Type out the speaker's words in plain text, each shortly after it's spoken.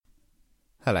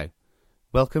Hello.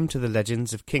 Welcome to the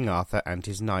Legends of King Arthur and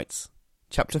His Knights.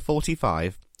 Chapter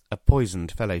 45, A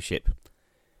Poisoned Fellowship.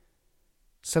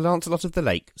 Sir Lancelot of the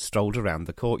Lake strolled around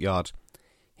the courtyard.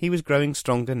 He was growing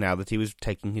stronger now that he was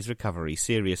taking his recovery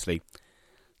seriously.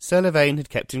 Sir Lavaine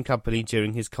had kept him company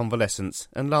during his convalescence,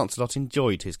 and Lancelot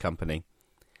enjoyed his company.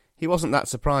 He wasn't that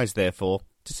surprised, therefore,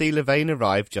 to see Lavaine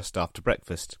arrive just after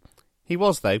breakfast. He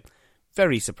was, though,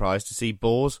 very surprised to see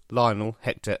Bors, Lionel,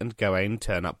 Hector and Gawain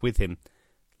turn up with him.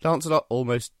 Lancelot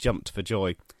almost jumped for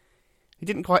joy. He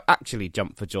didn't quite actually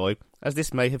jump for joy, as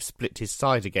this may have split his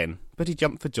side again, but he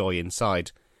jumped for joy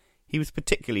inside. He was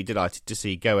particularly delighted to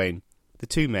see Gawain. The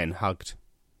two men hugged.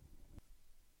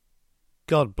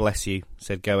 "God bless you,"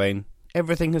 said Gawain.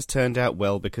 "Everything has turned out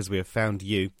well because we have found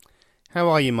you. How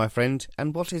are you, my friend,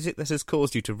 and what is it that has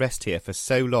caused you to rest here for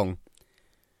so long?"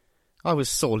 "I was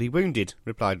sorely wounded,"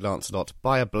 replied Lancelot,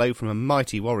 "by a blow from a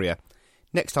mighty warrior.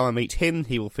 Next time I meet him,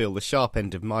 he will feel the sharp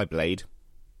end of my blade."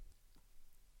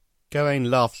 Gawain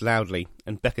laughed loudly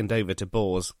and beckoned over to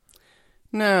Bors.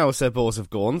 "Now, Sir Bors of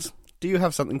Gauns, do you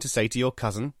have something to say to your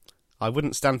cousin? I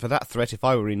wouldn't stand for that threat if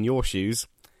I were in your shoes."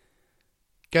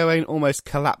 Gawain almost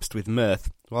collapsed with mirth,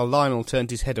 while Lionel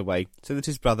turned his head away so that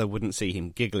his brother wouldn't see him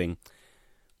giggling.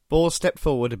 Bors stepped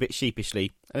forward a bit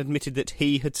sheepishly and admitted that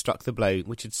he had struck the blow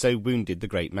which had so wounded the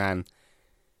great man.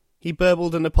 He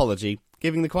burbled an apology,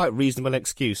 giving the quite reasonable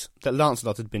excuse that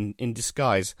Lancelot had been in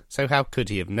disguise, so how could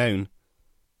he have known?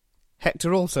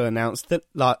 Hector also announced that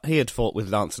he had fought with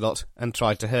Lancelot and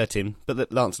tried to hurt him, but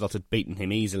that Lancelot had beaten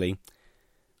him easily.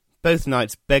 Both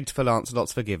knights begged for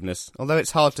Lancelot's forgiveness, although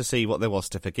it's hard to see what there was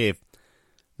to forgive.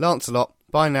 Lancelot,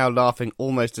 by now laughing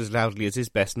almost as loudly as his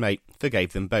best mate,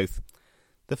 forgave them both.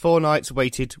 The four knights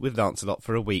waited with Lancelot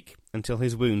for a week, until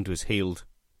his wound was healed.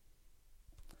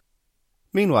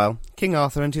 Meanwhile, King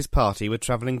Arthur and his party were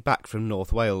travelling back from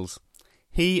North Wales.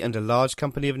 He and a large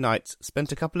company of knights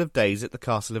spent a couple of days at the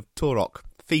castle of Torrock,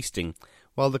 feasting,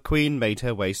 while the Queen made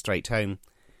her way straight home.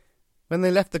 When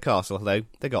they left the castle, though,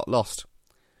 they got lost.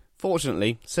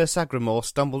 Fortunately, Sir Sagramore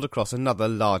stumbled across another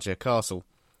larger castle.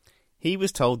 He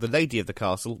was told the lady of the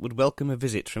castle would welcome a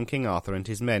visit from King Arthur and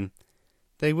his men.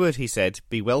 They would, he said,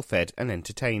 be well fed and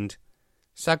entertained.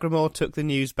 Sagramore took the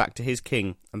news back to his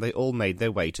king, and they all made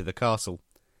their way to the castle.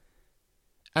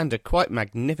 And a quite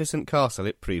magnificent castle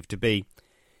it proved to be.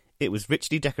 It was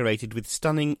richly decorated with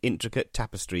stunning, intricate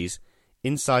tapestries.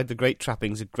 Inside, the great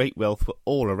trappings of great wealth were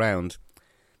all around.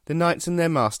 The knights and their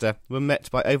master were met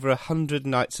by over 100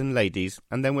 knights and ladies,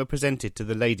 and then were presented to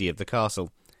the lady of the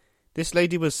castle. This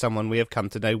lady was someone we have come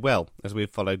to know well, as we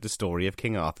have followed the story of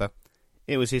King Arthur.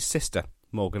 It was his sister,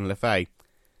 Morgan Le Fay.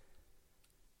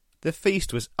 The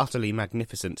feast was utterly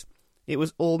magnificent. It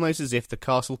was almost as if the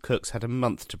castle cooks had a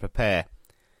month to prepare.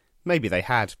 Maybe they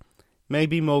had.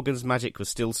 Maybe Morgan's magic was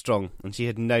still strong, and she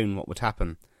had known what would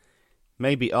happen.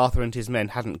 Maybe Arthur and his men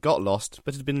hadn't got lost,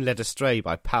 but had been led astray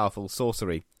by powerful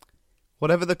sorcery.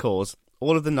 Whatever the cause,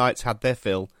 all of the knights had their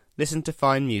fill, listened to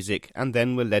fine music, and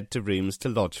then were led to rooms to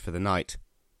lodge for the night.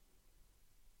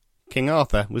 King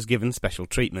Arthur was given special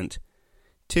treatment.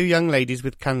 Two young ladies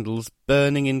with candles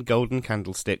burning in golden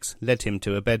candlesticks led him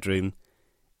to a bedroom.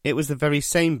 It was the very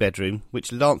same bedroom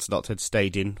which Lancelot had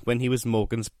stayed in when he was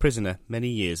Morgan's prisoner many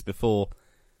years before.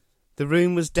 The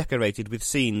room was decorated with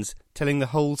scenes telling the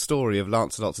whole story of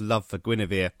Lancelot's love for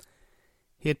Guinevere.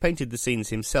 He had painted the scenes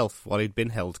himself while he had been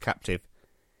held captive.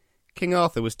 King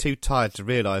Arthur was too tired to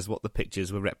realise what the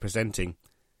pictures were representing.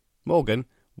 Morgan,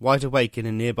 wide awake in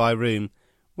a nearby room,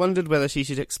 wondered whether she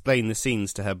should explain the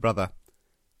scenes to her brother.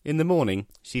 In the morning,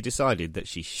 she decided that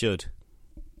she should.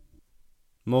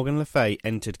 Morgan Le Fay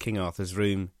entered King Arthur's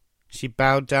room. She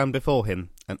bowed down before him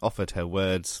and offered her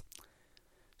words.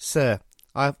 "Sir,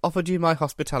 I have offered you my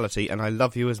hospitality, and I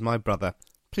love you as my brother.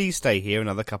 Please stay here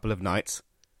another couple of nights."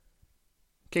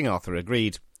 King Arthur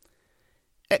agreed.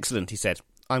 "Excellent," he said.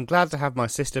 "I'm glad to have my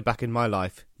sister back in my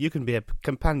life. You can be a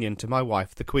companion to my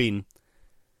wife, the Queen."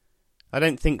 "I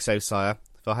don't think so, sire,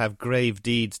 for I have grave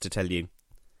deeds to tell you."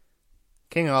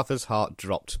 King Arthur's heart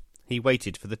dropped. He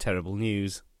waited for the terrible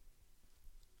news.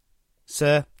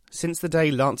 "Sir, since the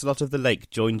day Lancelot of the Lake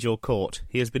joined your court,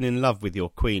 he has been in love with your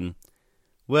queen.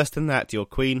 Worse than that, your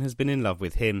queen has been in love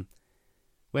with him.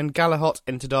 When Galahad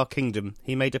entered our kingdom,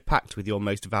 he made a pact with your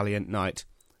most valiant knight.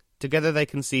 Together they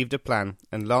conceived a plan,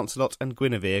 and Lancelot and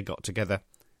Guinevere got together.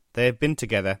 They have been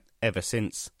together ever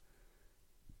since."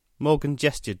 Morgan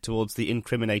gestured towards the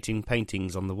incriminating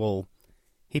paintings on the wall.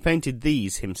 He painted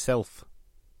these himself.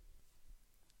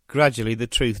 Gradually the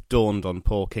truth dawned on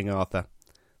poor King Arthur.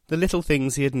 The little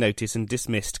things he had noticed and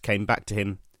dismissed came back to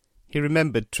him. He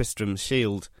remembered Tristram's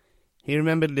shield. He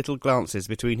remembered little glances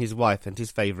between his wife and his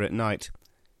favourite knight.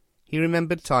 He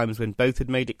remembered times when both had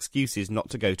made excuses not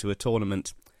to go to a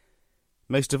tournament.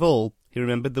 Most of all, he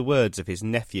remembered the words of his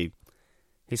nephew.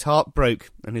 His heart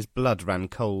broke and his blood ran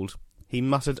cold. He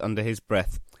muttered under his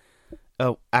breath,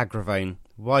 "Oh, Agravain,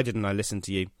 why didn't I listen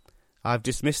to you? I have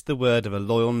dismissed the word of a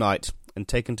loyal knight and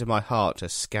taken to my heart a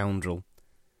scoundrel."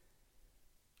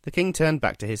 The king turned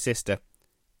back to his sister.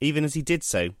 Even as he did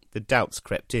so, the doubts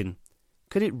crept in.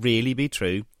 Could it really be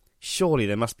true? Surely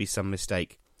there must be some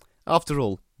mistake. After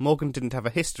all, Morgan didn't have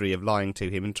a history of lying to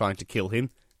him and trying to kill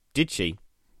him, did she?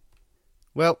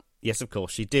 Well, yes, of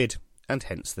course she did, and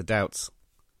hence the doubts.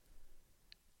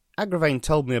 "Agravain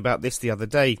told me about this the other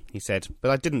day," he said, "but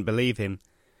I didn't believe him.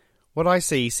 What I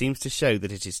see seems to show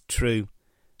that it is true.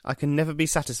 I can never be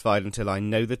satisfied until I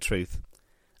know the truth.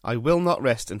 I will not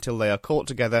rest until they are caught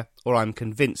together, or I am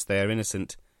convinced they are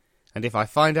innocent. And if I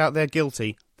find out they're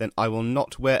guilty, then I will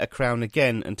not wear a crown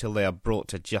again until they are brought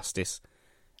to justice.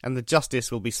 And the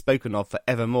justice will be spoken of for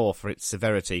evermore for its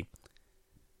severity."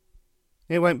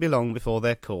 "It won't be long before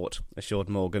they're caught," assured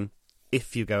Morgan,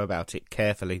 "if you go about it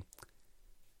carefully."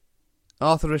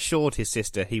 Arthur assured his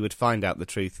sister he would find out the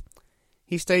truth.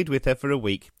 He stayed with her for a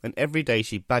week, and every day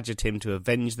she badgered him to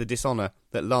avenge the dishonour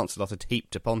that Lancelot had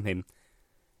heaped upon him.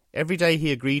 Every day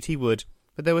he agreed he would,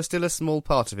 but there was still a small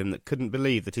part of him that couldn't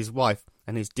believe that his wife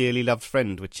and his dearly loved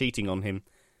friend were cheating on him.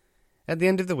 At the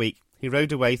end of the week, he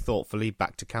rode away thoughtfully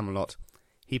back to Camelot.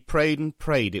 He prayed and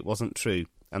prayed it wasn't true,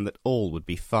 and that all would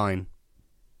be fine.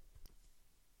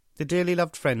 The dearly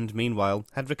loved friend, meanwhile,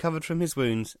 had recovered from his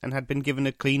wounds and had been given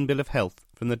a clean bill of health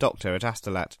from the doctor at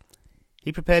Astolat.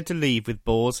 He prepared to leave with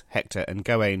Bors, Hector, and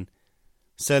Gawain.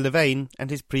 Sir Lavaine and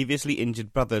his previously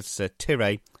injured brother Sir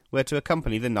Tirre were to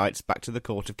accompany the knights back to the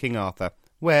court of King Arthur,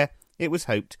 where, it was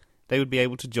hoped, they would be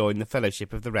able to join the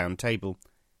fellowship of the Round Table.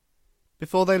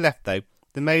 Before they left, though,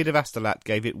 the Maid of Astolat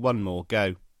gave it one more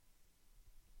go.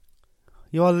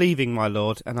 "You are leaving, my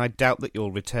lord, and I doubt that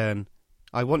you'll return.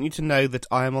 I want you to know that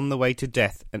I am on the way to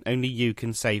death, and only you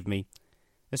can save me.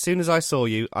 As soon as I saw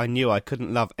you, I knew I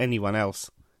couldn't love anyone else.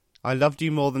 I loved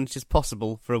you more than it is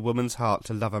possible for a woman's heart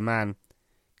to love a man.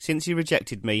 Since you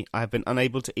rejected me, I have been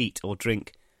unable to eat or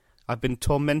drink. I've been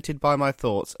tormented by my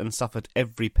thoughts and suffered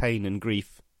every pain and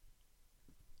grief."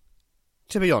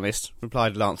 "To be honest,"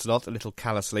 replied Lancelot a little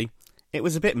callously, "it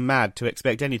was a bit mad to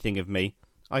expect anything of me.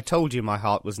 I told you my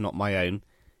heart was not my own.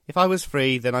 If I was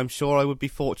free, then I'm sure I would be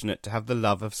fortunate to have the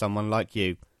love of someone like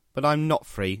you. But I'm not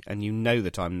free, and you know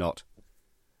that I'm not."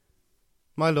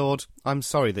 "My lord, I'm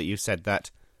sorry that you said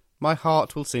that. My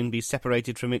heart will soon be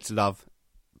separated from its love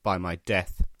by my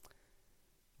death."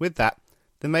 With that,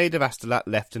 the Maid of Astolat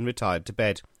left and retired to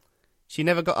bed. She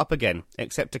never got up again,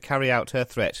 except to carry out her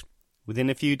threat.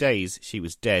 Within a few days she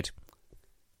was dead.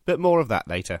 But more of that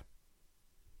later.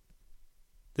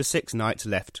 The 6 knights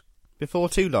left. Before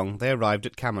too long they arrived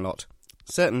at Camelot.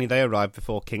 Certainly they arrived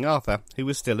before King Arthur, who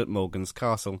was still at Morgan's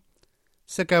castle.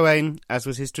 Sir Gawain, as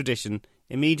was his tradition,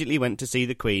 immediately went to see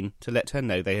the Queen to let her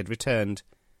know they had returned.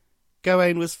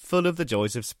 Gawain was full of the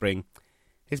joys of spring.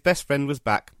 His best friend was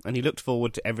back, and he looked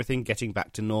forward to everything getting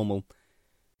back to normal.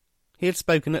 He had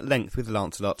spoken at length with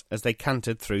Lancelot as they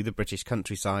cantered through the British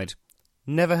countryside.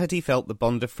 Never had he felt the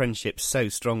bond of friendship so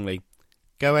strongly.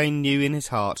 Gawain knew in his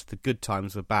heart the good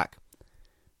times were back.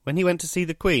 When he went to see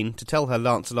the Queen to tell her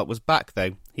Lancelot was back,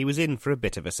 though, he was in for a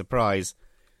bit of a surprise.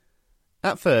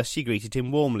 At first she greeted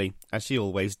him warmly, as she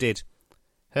always did.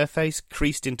 Her face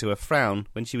creased into a frown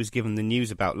when she was given the news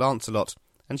about Lancelot,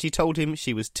 and she told him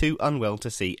she was too unwell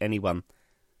to see anyone.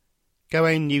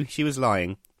 Gawain knew she was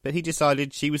lying, but he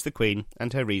decided she was the Queen,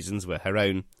 and her reasons were her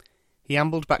own. He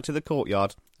ambled back to the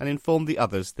courtyard and informed the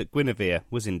others that Guinevere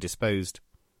was indisposed.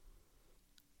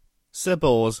 Sir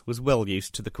Bors was well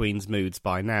used to the Queen's moods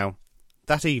by now.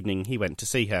 That evening he went to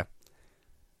see her.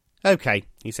 "OK,"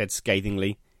 he said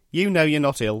scathingly, "you know you're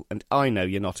not ill, and I know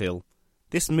you're not ill.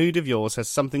 This mood of yours has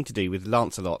something to do with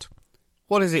Lancelot.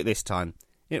 What is it this time?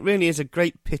 It really is a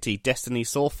great pity destiny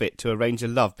saw fit to arrange a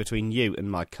love between you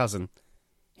and my cousin.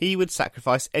 He would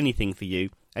sacrifice anything for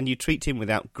you, and you treat him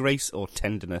without grace or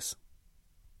tenderness."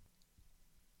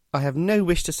 "I have no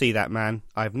wish to see that man,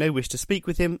 I have no wish to speak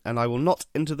with him, and I will not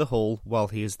enter the hall while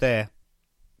he is there."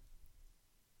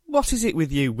 "What is it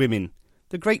with you women?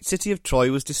 The great city of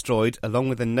Troy was destroyed, along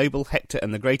with the noble Hector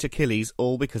and the great Achilles,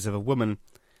 all because of a woman.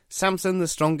 Samson, the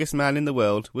strongest man in the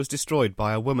world, was destroyed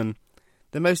by a woman.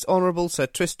 The most honourable Sir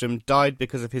Tristram died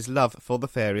because of his love for the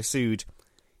fair Isoud.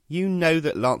 You know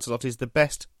that Lancelot is the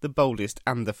best, the boldest,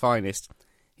 and the finest.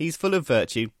 He's full of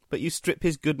virtue, but you strip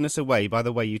his goodness away by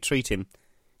the way you treat him.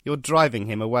 You're driving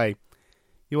him away.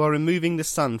 You are removing the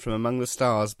sun from among the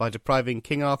stars by depriving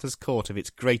King Arthur's court of its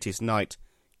greatest knight.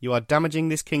 You are damaging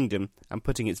this kingdom and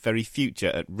putting its very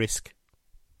future at risk."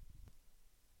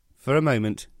 For a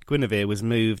moment, Guinevere was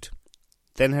moved.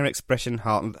 Then her expression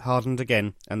hardened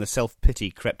again, and the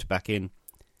self-pity crept back in.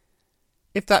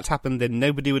 "If that happened, then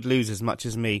nobody would lose as much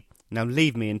as me. Now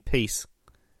leave me in peace."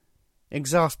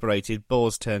 Exasperated,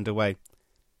 Bors turned away.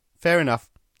 "Fair enough.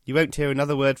 You won't hear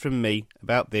another word from me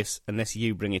about this unless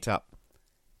you bring it up."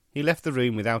 He left the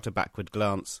room without a backward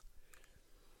glance.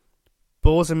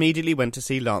 Bors immediately went to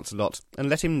see Lancelot, and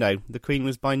let him know the Queen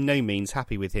was by no means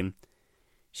happy with him.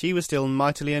 She was still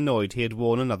mightily annoyed he had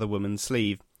worn another woman's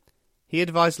sleeve. He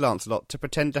advised Lancelot to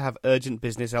pretend to have urgent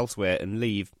business elsewhere and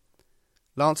leave.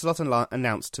 Lancelot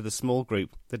announced to the small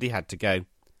group that he had to go.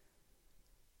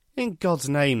 "In God's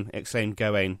name," exclaimed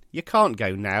Gawain, "you can't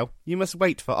go now. You must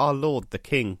wait for our lord the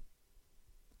king."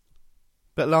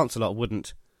 But Lancelot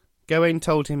wouldn't. Gawain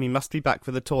told him he must be back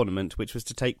for the tournament, which was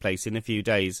to take place in a few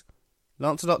days.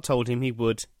 Lancelot told him he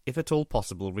would, if at all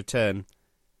possible, return.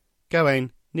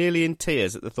 Gawain, nearly in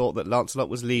tears at the thought that Lancelot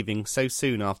was leaving so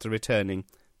soon after returning,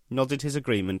 nodded his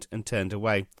agreement and turned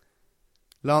away.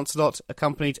 Lancelot,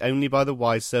 accompanied only by the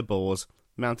wise Sir Bors,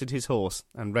 mounted his horse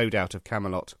and rode out of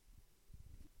Camelot.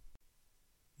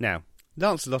 Now,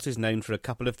 Lancelot is known for a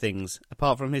couple of things,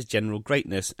 apart from his general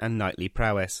greatness and knightly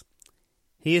prowess.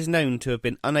 He is known to have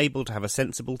been unable to have a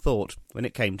sensible thought when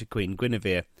it came to Queen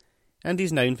Guinevere, and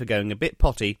he's known for going a bit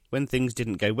potty when things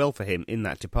didn't go well for him in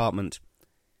that department.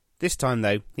 This time,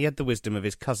 though, he had the wisdom of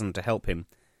his cousin to help him.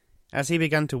 As he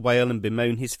began to wail and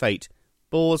bemoan his fate,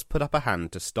 Bors put up a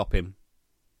hand to stop him.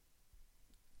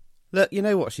 "Look, you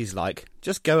know what she's like.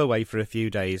 Just go away for a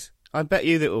few days. I bet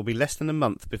you that it will be less than a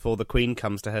month before the Queen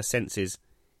comes to her senses.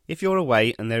 If you're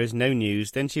away and there is no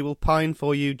news, then she will pine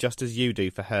for you just as you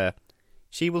do for her.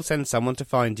 She will send someone to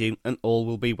find you, and all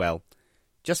will be well.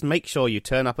 Just make sure you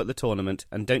turn up at the tournament,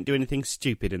 and don't do anything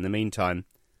stupid in the meantime."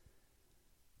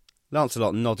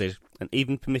 Lancelot nodded, and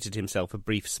even permitted himself a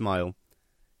brief smile.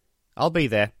 "I'll be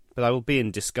there, but I will be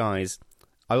in disguise.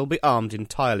 I will be armed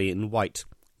entirely in white.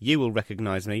 You will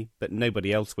recognise me, but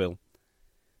nobody else will."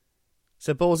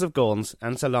 Sir Bors of Gauns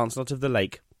and Sir Lancelot of the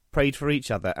Lake prayed for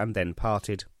each other and then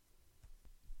parted.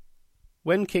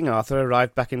 When King Arthur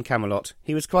arrived back in Camelot,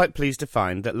 he was quite pleased to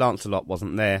find that Lancelot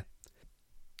wasn't there.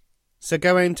 Sir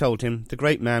Gawain told him the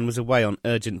great man was away on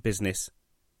urgent business.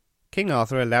 King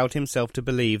Arthur allowed himself to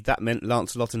believe that meant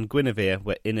Lancelot and Guinevere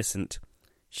were innocent.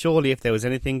 Surely if there was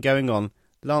anything going on,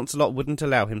 Lancelot wouldn't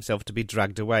allow himself to be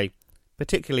dragged away,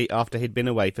 particularly after he'd been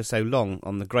away for so long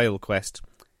on the Grail quest.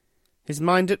 His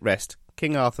mind at rest,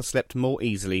 King Arthur slept more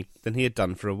easily than he had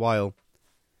done for a while.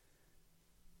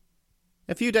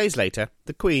 A few days later,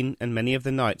 the Queen and many of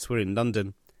the knights were in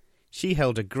London. She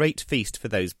held a great feast for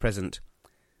those present.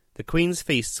 The Queen's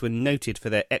feasts were noted for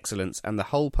their excellence, and the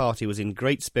whole party was in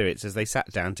great spirits as they sat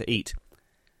down to eat.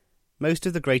 Most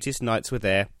of the greatest knights were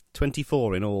there,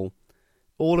 24 in all.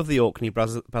 All of the Orkney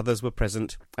brothers were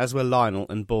present, as were Lionel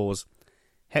and Bors.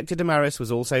 Hector de Maris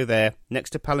was also there, next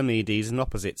to Palomedes and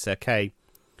opposite Sir Kay.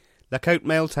 La Cote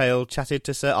Mailtail chatted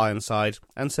to Sir Ironside,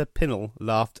 and Sir Pinel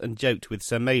laughed and joked with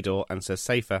Sir Mador and Sir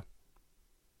Safer.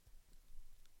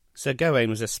 Sir Gawain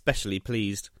was especially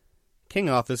pleased. King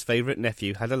Arthur's favourite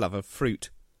nephew had a love of fruit.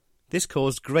 This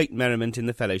caused great merriment in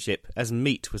the fellowship, as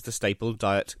meat was the staple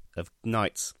diet of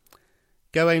knights.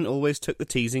 Gawain always took the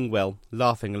teasing well,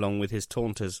 laughing along with his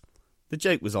taunters. The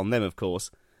joke was on them, of course.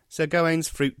 Sir Gawain's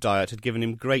fruit diet had given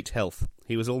him great health.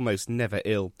 He was almost never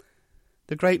ill.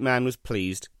 The great man was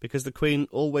pleased, because the Queen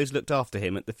always looked after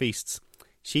him at the feasts.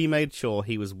 She made sure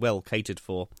he was well catered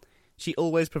for. She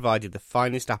always provided the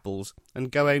finest apples,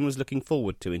 and Gawain was looking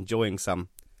forward to enjoying some.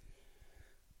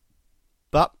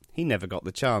 But he never got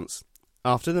the chance.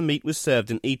 After the meat was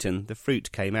served and eaten, the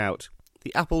fruit came out.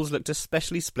 The apples looked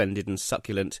especially splendid and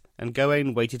succulent, and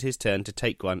Gawain waited his turn to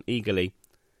take one eagerly.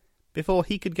 Before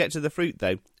he could get to the fruit,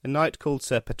 though, a knight called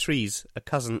Sir Patrice, a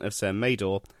cousin of Sir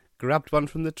Mador, grabbed one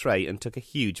from the tray and took a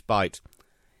huge bite.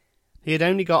 He had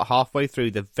only got halfway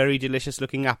through the very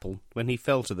delicious-looking apple when he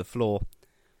fell to the floor.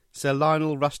 Sir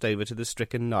Lionel rushed over to the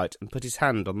stricken knight and put his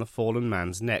hand on the fallen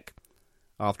man's neck.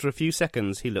 After a few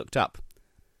seconds he looked up.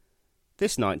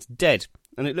 "This knight's dead,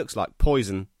 and it looks like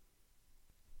poison."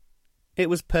 It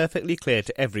was perfectly clear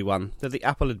to everyone that the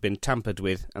apple had been tampered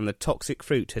with, and the toxic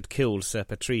fruit had killed Sir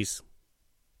Patrice.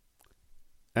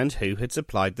 And who had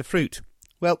supplied the fruit?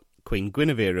 Well, Queen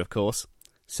Guinevere, of course.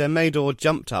 Sir Mador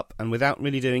jumped up and, without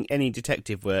really doing any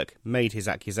detective work, made his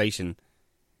accusation.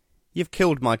 "You've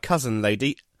killed my cousin,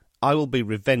 lady. I will be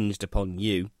revenged upon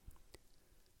you."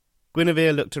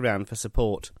 Guinevere looked around for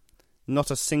support. Not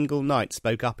a single knight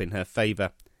spoke up in her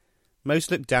favour.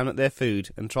 Most looked down at their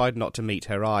food and tried not to meet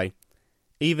her eye.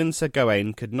 Even Sir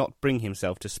Gawain could not bring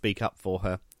himself to speak up for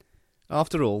her.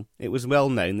 After all, it was well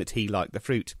known that he liked the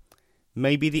fruit.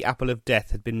 Maybe the apple of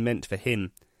death had been meant for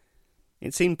him.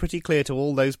 It seemed pretty clear to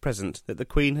all those present that the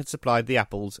Queen had supplied the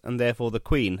apples, and therefore the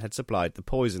Queen had supplied the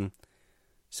poison.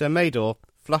 Sir Mador,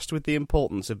 flushed with the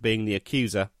importance of being the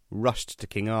accuser, rushed to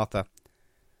King Arthur.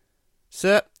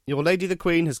 "Sir, your lady the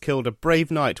Queen has killed a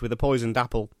brave knight with a poisoned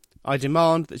apple. I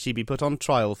demand that she be put on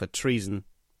trial for treason."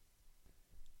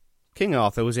 King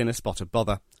Arthur was in a spot of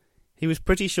bother. He was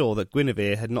pretty sure that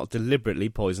Guinevere had not deliberately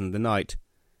poisoned the knight.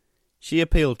 She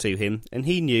appealed to him, and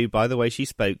he knew by the way she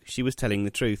spoke she was telling the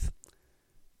truth.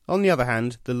 On the other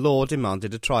hand, the law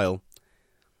demanded a trial.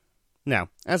 Now,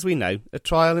 as we know, a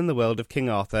trial in the world of King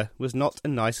Arthur was not a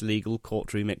nice legal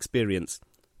courtroom experience.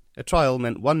 A trial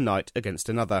meant one knight against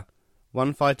another,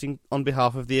 one fighting on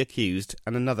behalf of the accused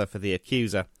and another for the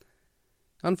accuser.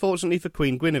 Unfortunately for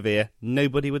Queen Guinevere,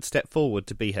 nobody would step forward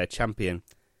to be her champion.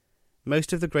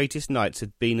 Most of the greatest knights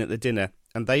had been at the dinner,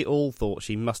 and they all thought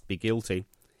she must be guilty.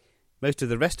 Most of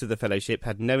the rest of the fellowship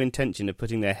had no intention of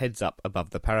putting their heads up above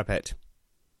the parapet.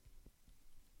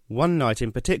 One knight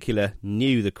in particular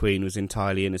knew the Queen was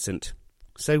entirely innocent.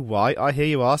 So why, I hear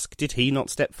you ask, did he not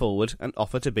step forward and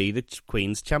offer to be the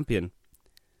Queen's champion?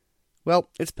 Well,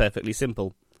 it's perfectly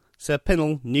simple. Sir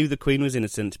Pinel knew the Queen was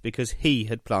innocent because he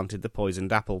had planted the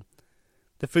poisoned apple.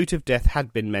 The fruit of death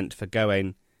had been meant for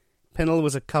Gawain. Pinel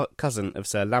was a cousin of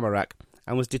Sir Lamorak,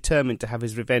 and was determined to have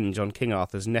his revenge on King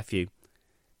Arthur's nephew.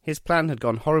 His plan had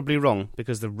gone horribly wrong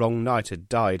because the wrong knight had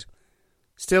died.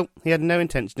 Still, he had no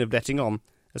intention of letting on.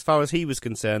 As far as he was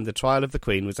concerned, the trial of the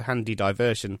Queen was a handy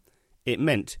diversion. It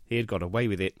meant he had got away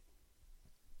with it.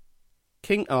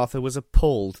 King Arthur was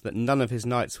appalled that none of his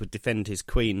knights would defend his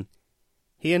Queen.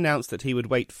 He announced that he would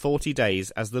wait 40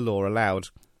 days as the law allowed.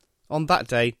 On that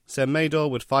day, Sir Mador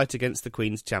would fight against the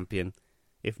Queen's champion.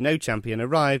 If no champion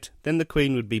arrived, then the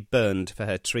Queen would be burned for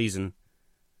her treason.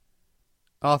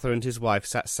 Arthur and his wife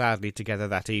sat sadly together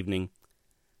that evening.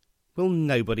 "Will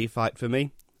nobody fight for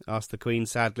me?" asked the Queen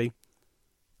sadly.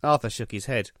 Arthur shook his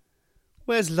head.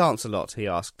 "Where's Lancelot?" he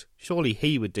asked. "Surely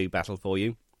he would do battle for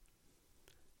you."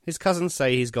 "His cousins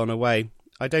say he's gone away.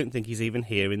 I don't think he's even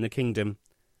here in the kingdom."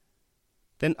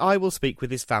 "Then I will speak with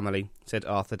his family," said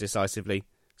Arthur decisively.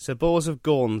 "Sir Bors of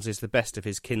Gauns is the best of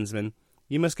his kinsmen.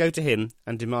 You must go to him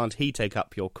and demand he take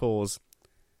up your cause."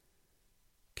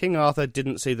 King Arthur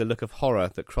didn't see the look of horror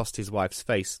that crossed his wife's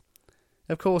face.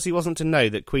 Of course, he wasn't to know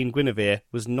that Queen Guinevere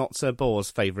was not Sir Bors'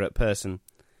 favourite person.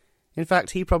 In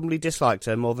fact, he probably disliked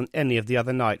her more than any of the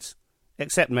other knights,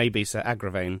 except maybe Sir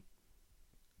Agravain.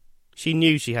 She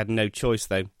knew she had no choice,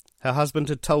 though. Her husband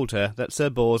had told her that Sir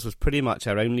Bors was pretty much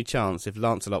her only chance if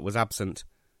Lancelot was absent.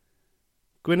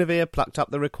 Guinevere plucked up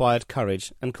the required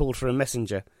courage and called for a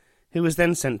messenger, who was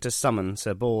then sent to summon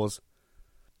Sir Bors.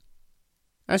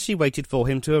 As she waited for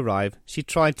him to arrive, she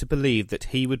tried to believe that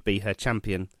he would be her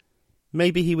champion.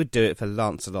 Maybe he would do it for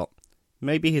Lancelot.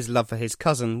 Maybe his love for his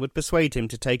cousin would persuade him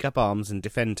to take up arms and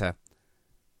defend her.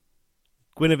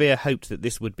 Guinevere hoped that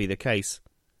this would be the case.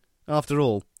 After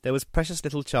all, there was precious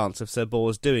little chance of Sir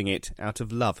Bors doing it out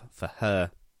of love for her.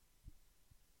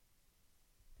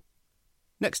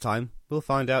 Next time, we'll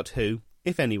find out who,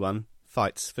 if anyone,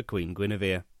 fights for Queen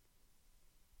Guinevere.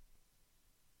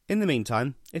 In the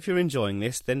meantime, if you're enjoying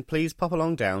this, then please pop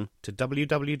along down to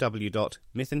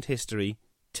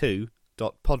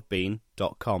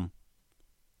www.mythandhistory2.podbean.com.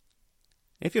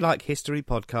 If you like history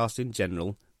podcasts in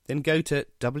general, then go to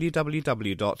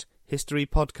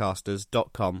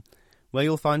www.historypodcasters.com, where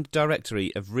you'll find a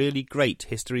directory of really great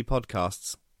history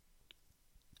podcasts.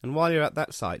 And while you're at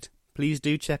that site, please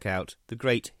do check out the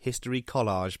Great History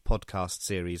Collage podcast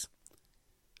series.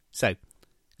 So,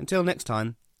 until next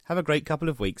time, have a great couple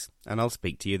of weeks, and I'll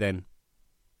speak to you then.